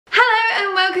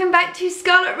welcome back to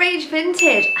Scarlet Rage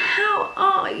Vintage. How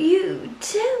are you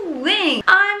doing?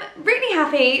 I'm really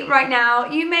happy right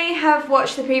now. You may have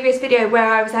watched the previous video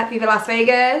where I was at Viva Las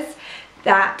Vegas.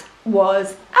 That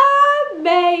was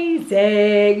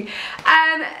amazing.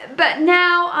 But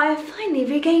now I've finally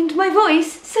regained my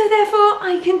voice, so therefore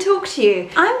I can talk to you.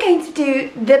 I'm going to do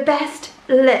the best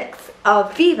looks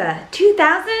of Viva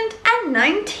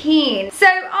 2019. So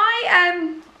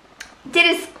I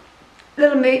did a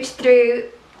little mooch through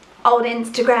old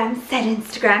Instagram, said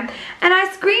Instagram, and I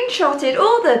screenshotted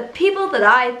all the people that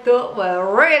I thought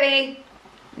were really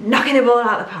knocking the ball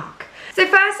out of the park. So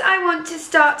first I want to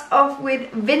start off with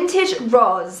Vintage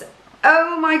Roz.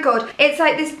 Oh my god, it's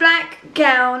like this black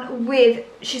gown with,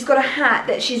 she's got a hat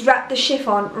that she's wrapped the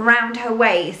chiffon around her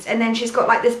waist, and then she's got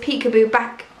like this peekaboo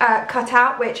back cut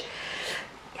out, which,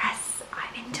 yes,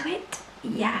 I'm into it,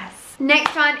 yes.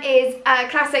 Next one is a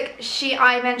classic.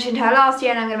 I mentioned her last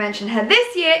year and I'm going to mention her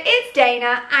this year. It's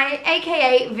Dana,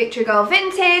 aka Victory Girl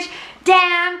Vintage.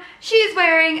 Damn, she is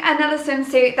wearing another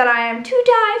swimsuit that I am to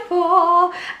die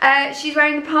for. She's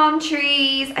wearing the palm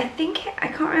trees. I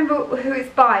can't remember who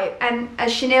it's by, and a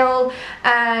chenille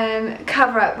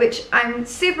cover up, which I'm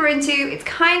super into. It's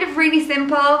kind of really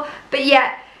simple, but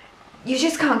yet you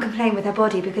just can't complain with her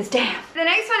body because damn. The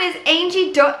next one is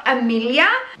Angie.Amelia.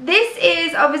 This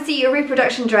is obviously a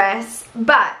reproduction dress,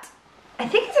 but I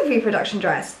think it's a reproduction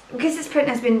dress because this print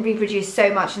has been reproduced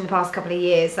so much in the past couple of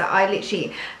years that I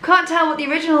literally can't tell what the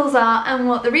originals are and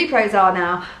what the repros are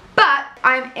now, but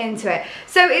I'm into it.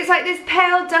 So it's like this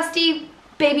pale, dusty,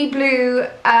 baby blue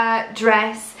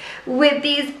dress with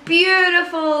these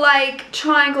beautiful like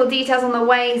triangle details on the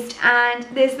waist and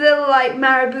this little like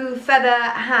marabou feather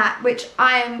hat, which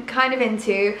I am kind of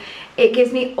into. It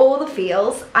gives me all the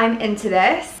feels. I'm into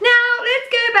this. Now let's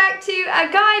go back to a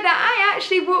guy that I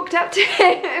actually walked up to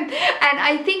him and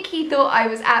I think he thought I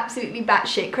was absolutely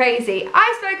batshit crazy.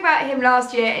 I spoke about him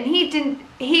last year and he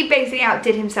basically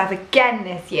outdid himself again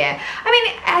this year. I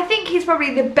mean, I think he's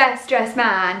probably the best dressed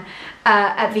man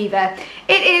at Viva.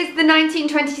 It is the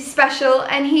 1920s special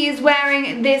and he is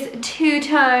wearing this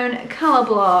two-tone colour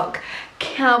block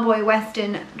cowboy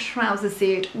western trouser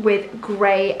suit with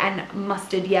grey and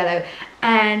mustard yellow,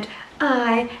 and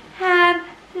I am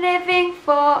living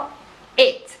for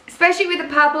it, especially with the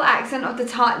purple accent of the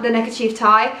neckerchief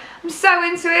tie. I'm so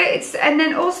into it. And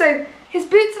then also his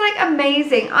boots are like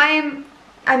amazing. I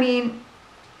mean,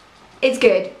 it's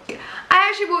good. I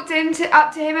actually walked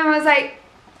up to him and I was like,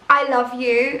 I love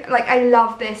you, like I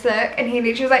love this look, and he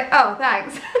literally was like, oh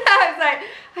thanks. I was like,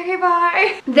 okay,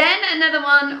 bye. Then another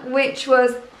one which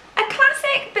was a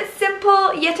classic but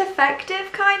simple yet effective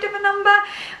kind of a number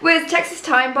was Texas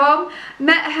Time Bomb.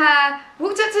 Met her,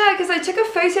 walked up to her because I took a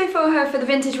photo for her for the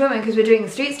Vintage Woman because we're doing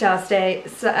the Street Style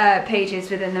pages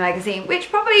within the magazine, which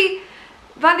probably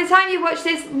by the time you watch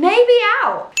this may be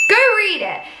out. Go read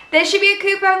it. There should be a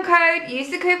coupon code. Use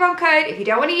the coupon code. If you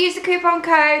don't want to use the coupon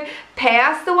code, pay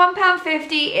us the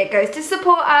 £1.50. It goes to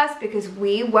support us because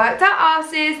we worked our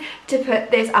asses to put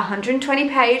this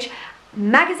 120-page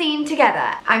magazine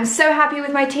together. I'm so happy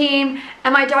with my team.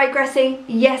 Am I digressing?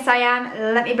 Yes, I am.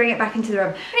 Let me bring it back into the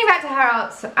room. Getting back to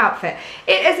her outfit.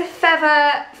 It is a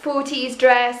feather 40s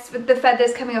dress with the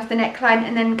feathers coming off the neckline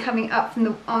and then coming up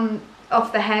from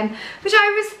off the hem, which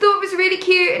I thought was really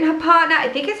cute, and her partner, I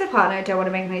think it's her partner, I don't want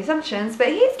to make any assumptions, but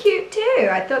he's cute too.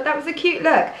 I thought that was a cute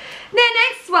look. The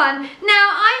next one, now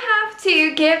I have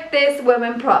to give this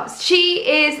woman props. She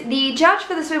is the judge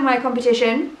for the swimwear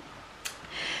competition.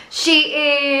 She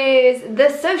is the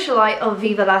socialite of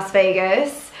Viva Las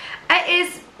Vegas. It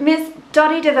is Miss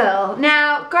Dottie DeVille.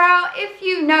 Now, girl, if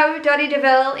you know Dottie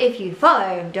DeVille, if you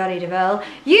follow Dottie DeVille,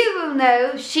 you will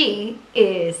know she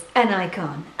is an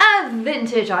icon, a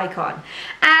vintage icon.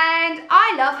 And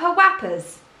I love her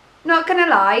whappers. Not gonna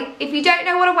lie, if you don't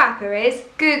know what a whapper is,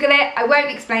 Google it. I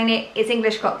won't explain it. It's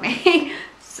English Cockney.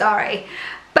 Sorry.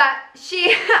 But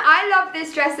I love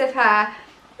this dress of her.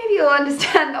 Maybe you'll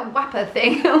understand the whapper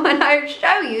thing when I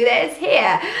show you this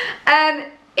here.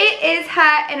 It is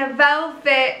her in a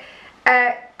velvet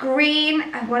green,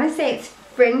 I want to say it's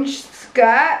fringe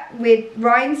skirt with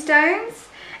rhinestones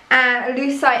and a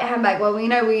lucite handbag. Well, we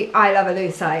know I love a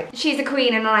lucite. She's a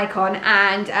queen and an icon,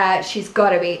 and she's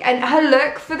gotta be. And her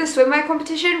look for the swimwear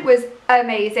competition was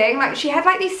amazing. Like, she had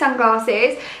like these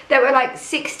sunglasses that were like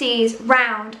 60s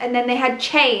round, and then they had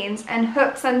chains and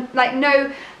hooks and like no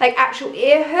like actual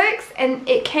ear hooks, and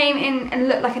it came in and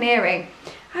looked like an earring.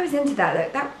 I was into that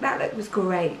look. That look was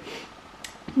great.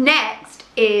 Next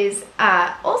is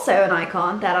also an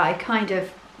icon that I kind of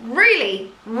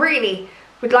really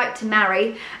would like to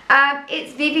marry.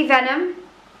 It's Vivi Venom.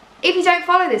 If you don't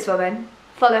follow this woman,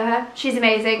 follow her. She's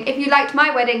amazing. If you liked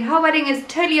my wedding, her wedding is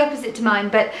totally opposite to mine,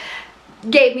 but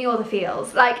gave me all the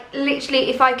feels. Like, literally,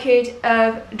 if I could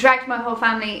have dragged my whole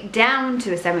family down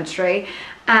to a cemetery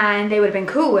and they would have been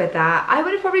cool with that, I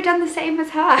would have probably done the same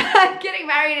as her. Getting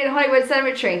married in Hollywood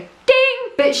Cemetery. Ding!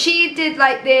 But she did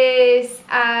like this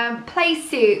play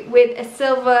suit with a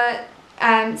silver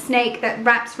snake that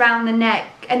wraps around the neck,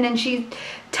 and then she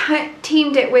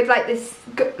teamed it with like this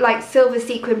like silver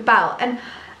sequin belt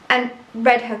and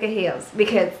red hooker heels,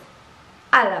 because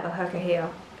I love a hooker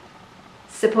heel.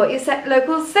 Support your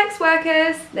local sex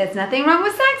workers. There's nothing wrong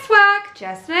with sex work,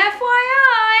 just an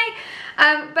FYI.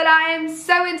 But I am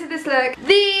so into this look.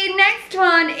 The next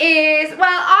one is,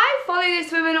 well, I follow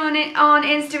this woman on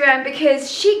Instagram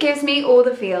because she gives me all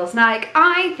the feels. Like,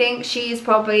 I think she's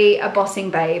probably a bossing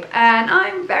babe, and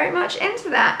I'm very much into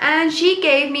that. And she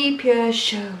gave me pure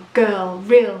showgirl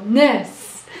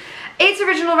realness. It's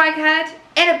original raghead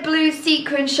in a blue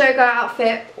sequin showgirl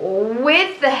outfit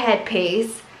with the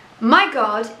headpiece. My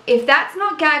God, if that's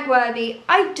not gag worthy,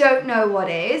 I don't know what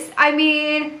is. I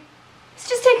mean, let's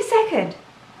just take a second.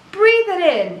 Breathe it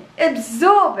in.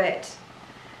 Absorb it.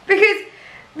 Because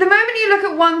the moment you look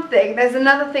at one thing, there's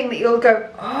another thing that you'll go,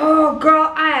 oh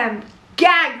girl, I am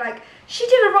gagged. Like, she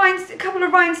did a couple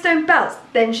of rhinestone belts.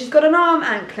 Then she's got an arm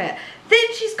anklet.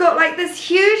 Then she's got like this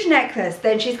huge necklace.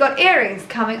 Then she's got earrings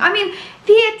coming. I mean,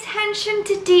 the attention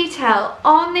to detail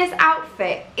on this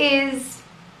outfit is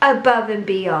above and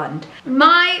beyond.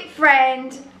 My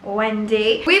friend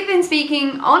Wendy, we've been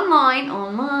speaking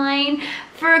online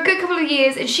for a good couple of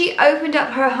years, and she opened up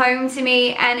her home to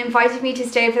me and invited me to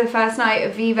stay for the first night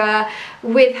of Viva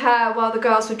with her while the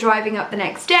girls were driving up the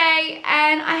next day.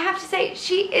 And I have to say,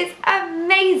 she is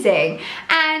amazing.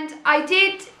 And I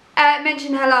did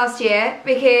mention her last year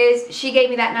because she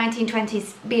gave me that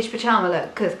 1920s beach pajama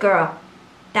look, because girl,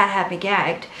 that had me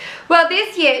gagged. Well,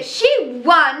 this year she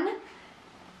won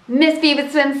Miss Viva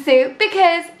swimsuit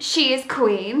because she is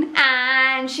queen,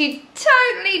 and she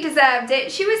totally deserved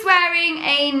it. She was wearing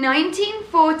a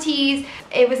 1940s,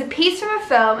 it was a piece from a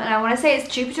film, and I want to say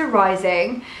it's Jupiter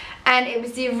Rising, and it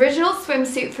was the original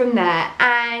swimsuit from there,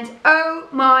 and oh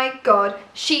my God,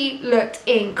 she looked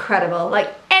incredible,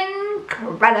 like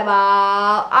incredible.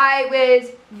 I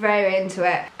was very into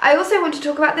it. I also want to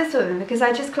talk about this woman because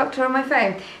I just clocked her on my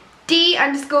phone.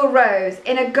 D_Rose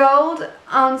in a gold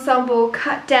ensemble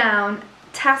cut down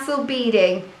tassel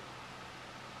beading.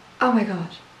 Oh my God,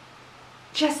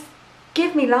 just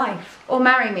give me life or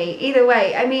marry me, either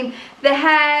way. I mean, the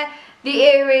hair, the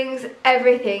earrings,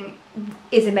 everything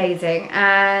is amazing,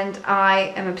 and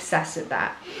I am obsessed with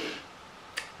that.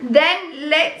 Then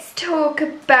let's talk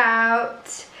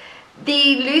about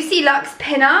the Lucy Lux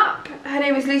pinup. Her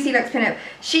name was Lucy Lux Pinup.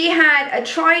 She had a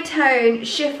tritone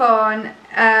chiffon,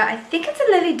 I think it's a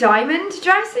Lily Diamond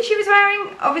dress that she was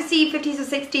wearing, obviously 50s or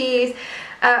 60s,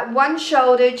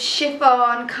 one-shouldered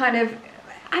chiffon kind of,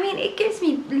 I mean, it gives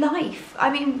me life.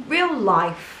 I mean, real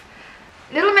life.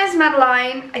 Little Miss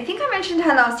Madeline, I think I mentioned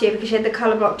her last year because she had the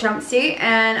colour block jumpsuit,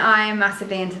 and I am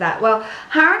massively into that. Well,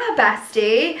 her and her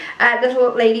bestie,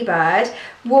 Little Ladybird,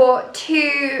 wore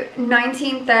two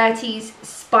 1930s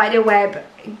spiderweb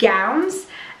gowns,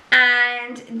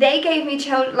 and they gave me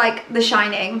like The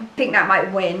Shining. I think that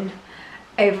might win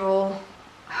overall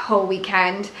whole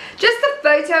weekend. Just the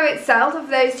photo itself of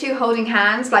those two holding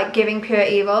hands, like giving pure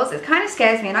evils, it kind of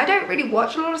scares me, and I don't really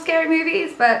watch a lot of scary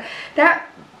movies, but that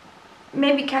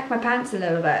made me cack my pants a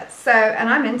little bit, so, and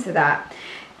I'm into that.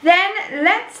 Then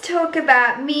let's talk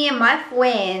about me and my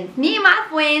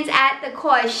friends at the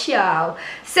car show.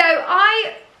 So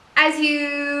as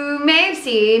you may have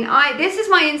seen, this is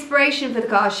my inspiration for the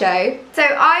car show. So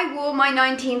I wore my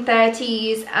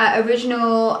 1930s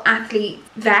original athlete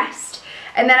vest,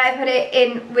 and then I put it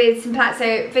in with some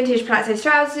vintage Palazzo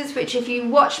trousers, which if you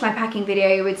watched my packing video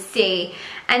you would see.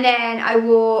 And then I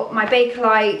wore my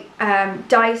Bakelite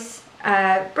dice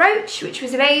brooch, which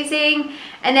was amazing.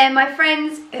 And then my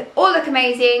friends all look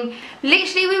amazing.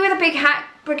 Literally, we were the big hat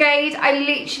brigade. I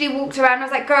literally walked around, I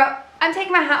was like, girl, I'm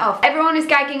taking my hat off. Everyone is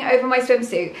gagging over my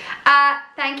swimsuit.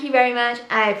 Thank you very much,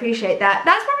 I appreciate that.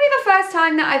 That's probably the first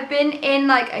time that I've been in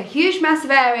like a huge massive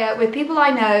area with people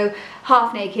I know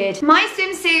half naked. My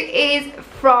swimsuit is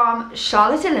from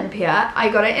Charlotte Olympia. I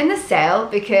got it in the sale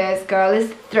because girl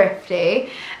is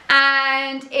thrifty.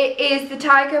 And it is the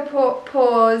tiger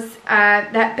paws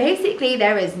that basically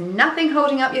there is nothing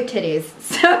holding up your titties.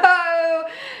 So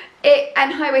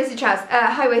and high-waisted trousers,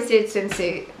 high-waisted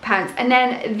swimsuit pants. And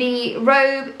then the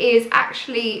robe is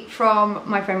actually from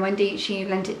my friend Wendy. She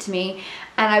lent it to me,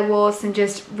 and I wore some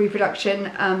just reproduction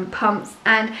pumps.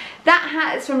 And that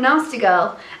hat is from Nasty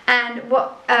Girl. And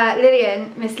what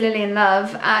Miss Lillian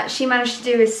Love, she managed to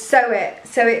do is sew it,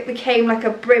 so it became like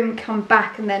a brim come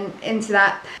back and then into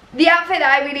that. The outfit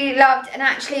that I really loved and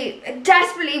actually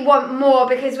desperately want more,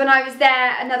 because when I was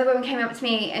there, another woman came up to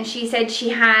me and she said she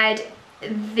had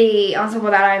the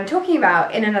ensemble that I'm talking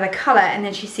about in another colour, and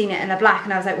then she's seen it in a black,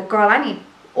 and I was like, well girl, I need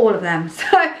all of them.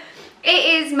 So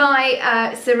it is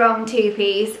my sarong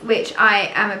two-piece, which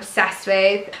I am obsessed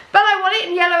with, but I want it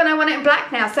in yellow and I want it in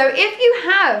black now. So if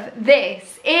you have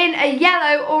this in a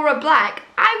yellow or a black,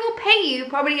 I will pay you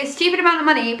probably a stupid amount of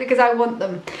money because I want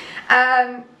them,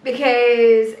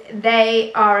 because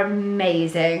they are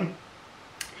amazing.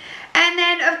 And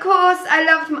then, of course,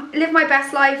 I live my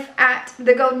best life at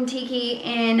the Golden Tiki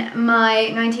in my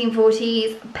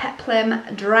 1940s peplum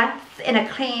dress in a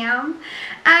clown.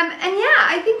 And yeah,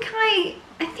 I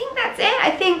think that's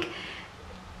it.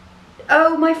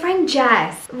 Oh, my friend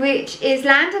Jess, which is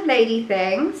Land of Lady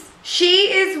Things,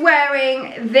 she is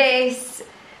wearing this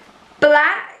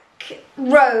black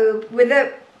robe with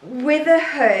a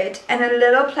hood and a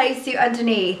little playsuit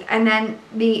underneath, and then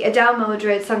the Adele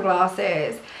Mildred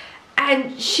sunglasses.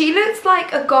 And she looks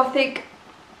like a gothic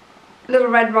Little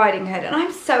Red Riding Hood, and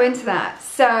I'm so into that.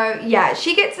 So yeah,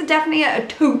 she gets definitely a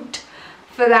toot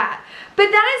for that. But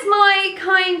that is my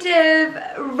kind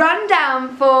of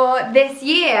rundown for this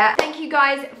year. Thank you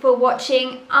guys for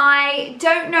watching. I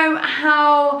don't know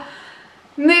how,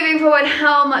 moving forward,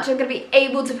 how much I'm going to be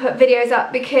able to put videos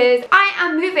up, because I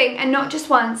am moving, and not just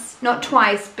once, not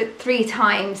twice, but 3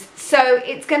 times. So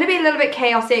it's going to be a little bit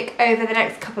chaotic over the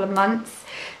next couple of months.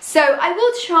 So I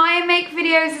will try and make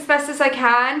videos as best as I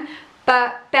can,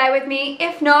 but bear with me.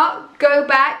 If not, go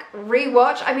back,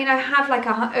 rewatch. I mean, I have like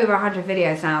over 100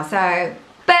 videos now, so.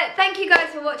 But thank you guys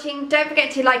for watching. Don't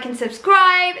forget to like and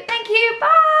subscribe. Thank you,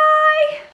 bye!